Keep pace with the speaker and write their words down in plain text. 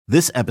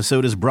This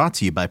episode is brought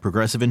to you by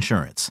Progressive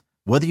Insurance.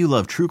 Whether you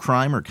love true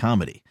crime or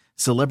comedy,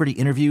 celebrity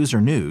interviews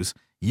or news,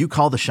 you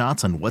call the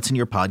shots on what's in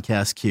your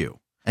podcast queue.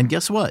 And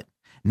guess what?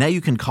 Now you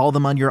can call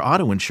them on your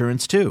auto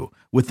insurance too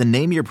with the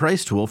Name Your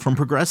Price tool from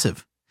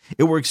Progressive.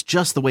 It works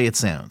just the way it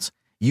sounds.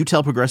 You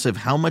tell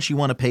Progressive how much you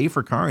want to pay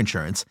for car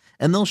insurance,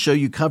 and they'll show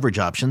you coverage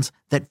options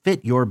that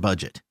fit your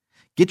budget.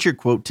 Get your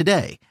quote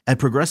today at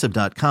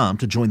Progressive.com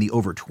to join the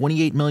over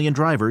 28 million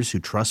drivers who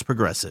trust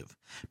Progressive.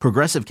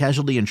 Progressive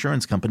Casualty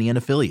Insurance Company and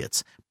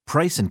Affiliates.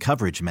 Price and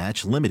coverage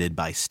match limited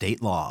by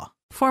state law.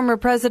 Former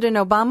President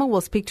Obama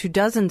will speak to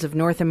dozens of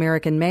North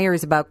American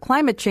mayors about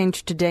climate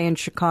change today in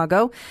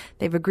Chicago.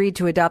 They've agreed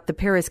to adopt the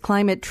Paris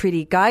Climate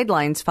Treaty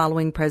guidelines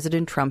following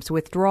President Trump's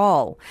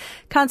withdrawal.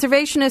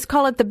 Conservationists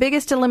call it the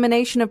biggest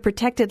elimination of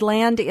protected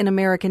land in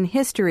American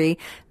history.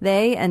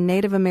 They and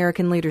Native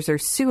American leaders are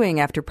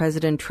suing after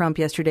President Trump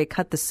yesterday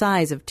cut the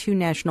size of two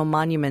national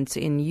monuments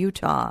in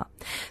Utah.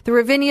 The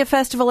Ravinia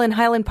Festival in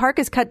Highland Park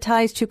has cut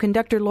ties to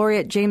conductor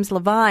laureate James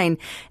Levine.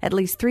 At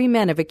least 3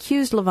 men have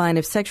accused Levine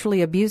of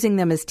sexually abusing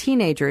them as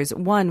teenagers.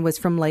 One was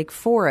from Lake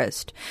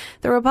Forest.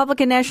 The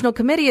Republican National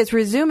Committee is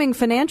resuming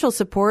financial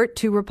support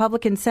to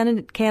Republican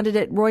Senate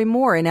candidate Roy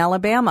Moore in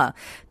Alabama.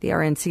 The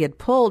RNC had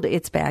pulled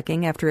its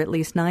backing after at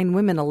least 9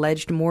 women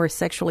alleged Moore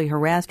sexually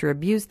harassed or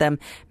abused them,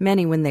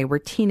 many when they were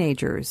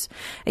teenagers.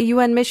 A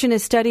UN mission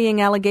is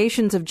studying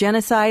allegations of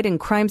genocide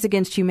and crimes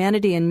against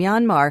humanity in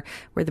Myanmar,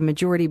 where the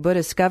majority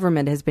Buddhist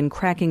government has been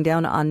cracking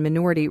down on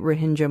minority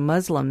Rohingya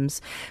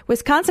Muslims.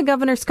 Wisconsin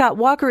Governor Scott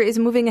Walker is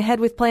moving ahead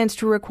with plans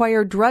to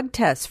require drug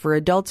tests for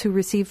adults who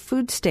receive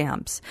food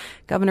stamps.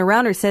 Governor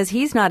Rauner says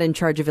he's not in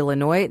charge of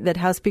Illinois, that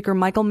House Speaker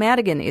Michael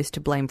Madigan is to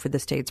blame for the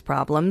state's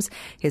problems.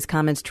 His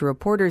comments to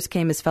reporters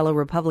came as fellow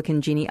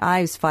Republican Jeannie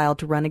Ives filed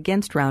to run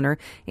against Rauner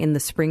in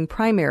the spring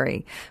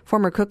primary.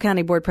 Former Cook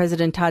County Board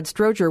President Todd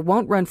Stroger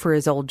won't run for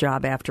his old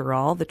job after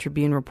all. The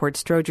Tribune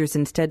reports Stroger's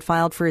instead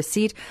filed for a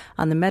seat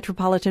on the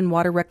Metropolitan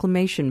Water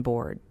Reclamation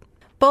Board.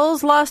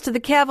 Bulls lost to the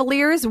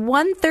Cavaliers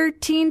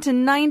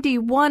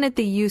 113-91 at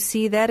the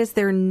UC. That is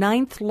their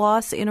 9th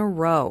loss in a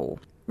row.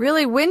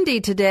 Really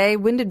windy today.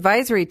 Wind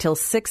advisory till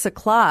 6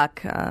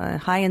 o'clock.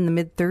 High in the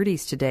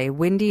mid-30s today.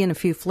 Windy and a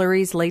few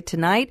flurries late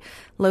tonight.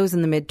 Lows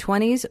in the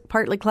mid-20s.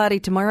 Partly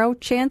cloudy tomorrow.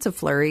 Chance of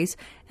flurries.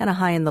 And a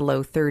high in the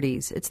low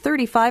 30s. It's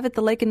 35 at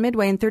the Lake and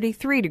Midway and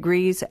 33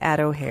 degrees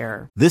at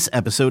O'Hare. This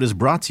episode is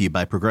brought to you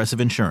by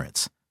Progressive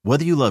Insurance.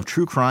 Whether you love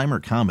true crime or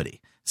comedy,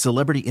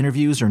 celebrity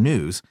interviews or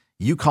news,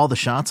 you call the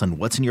shots on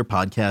what's in your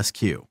podcast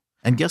queue.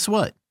 And guess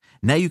what?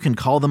 Now you can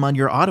call them on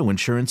your auto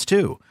insurance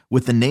too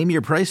with the Name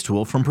Your Price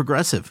tool from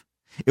Progressive.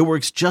 It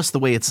works just the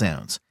way it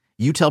sounds.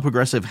 You tell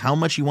Progressive how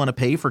much you want to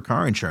pay for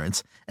car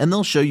insurance, and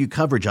they'll show you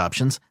coverage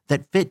options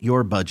that fit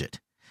your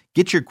budget.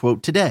 Get your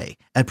quote today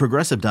at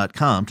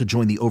Progressive.com to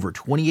join the over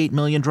 28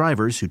 million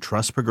drivers who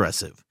trust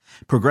Progressive.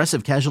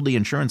 Progressive Casualty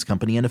Insurance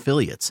Company and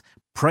Affiliates.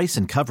 Price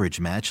and coverage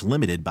match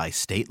limited by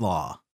state law.